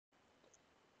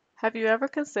Have you ever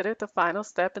considered the final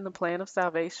step in the plan of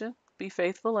salvation? Be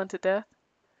faithful unto death?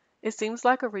 It seems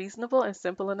like a reasonable and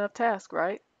simple enough task,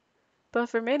 right? But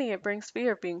for many it brings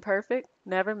fear of being perfect,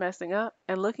 never messing up,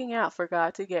 and looking out for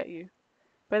God to get you.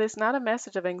 But it's not a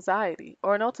message of anxiety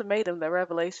or an ultimatum that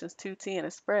Revelations 2:10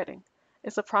 is spreading.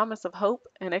 It's a promise of hope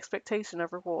and expectation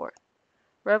of reward.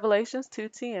 Revelations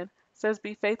 2:10 says,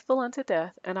 "Be faithful unto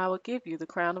death, and I will give you the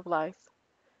crown of life."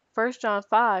 1 John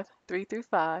 5:3 through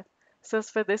 5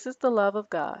 says, "For this is the love of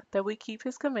God, that we keep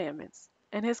his commandments,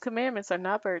 and his commandments are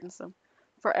not burdensome.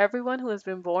 For everyone who has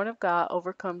been born of God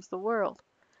overcomes the world.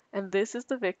 And this is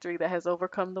the victory that has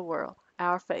overcome the world,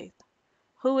 our faith."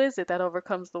 Who is it that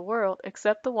overcomes the world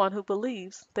except the one who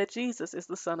believes that Jesus is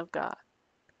the Son of God?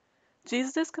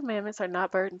 Jesus' commandments are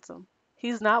not burdensome.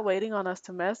 He's not waiting on us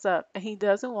to mess up, and he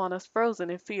doesn't want us frozen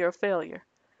in fear of failure.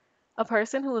 A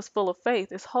person who is full of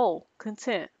faith is whole,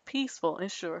 content, peaceful,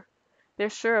 and sure. They're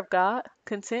sure of God,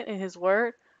 content in his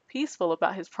word, peaceful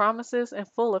about his promises,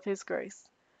 and full of his grace.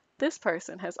 This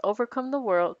person has overcome the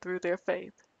world through their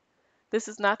faith. This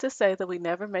is not to say that we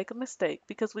never make a mistake,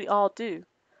 because we all do.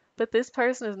 But this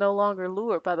person is no longer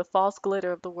lured by the false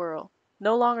glitter of the world,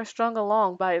 no longer strung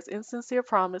along by its insincere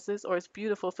promises or its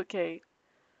beautiful facade.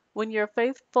 When you're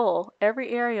faithful, every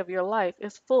area of your life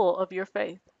is full of your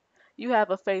faith. You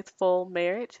have a faithful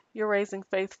marriage, you're raising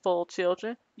faithful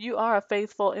children, you are a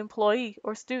faithful employee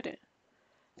or student.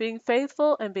 Being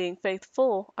faithful and being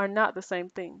faithful are not the same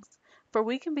things, for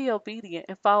we can be obedient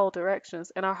and follow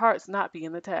directions and our hearts not be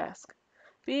in the task.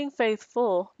 Being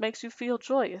faithful makes you feel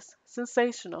joyous,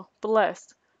 sensational,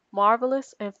 blessed,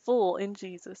 marvelous, and full in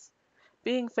Jesus.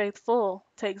 Being faithful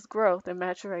takes growth and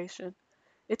maturation.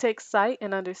 It takes sight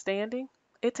and understanding.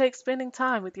 It takes spending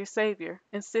time with your Savior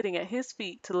and sitting at His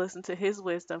feet to listen to His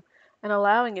wisdom and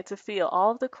allowing it to fill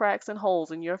all of the cracks and holes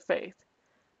in your faith.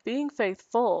 Being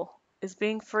faithful is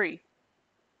being free.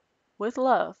 With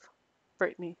love,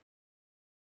 Brittany.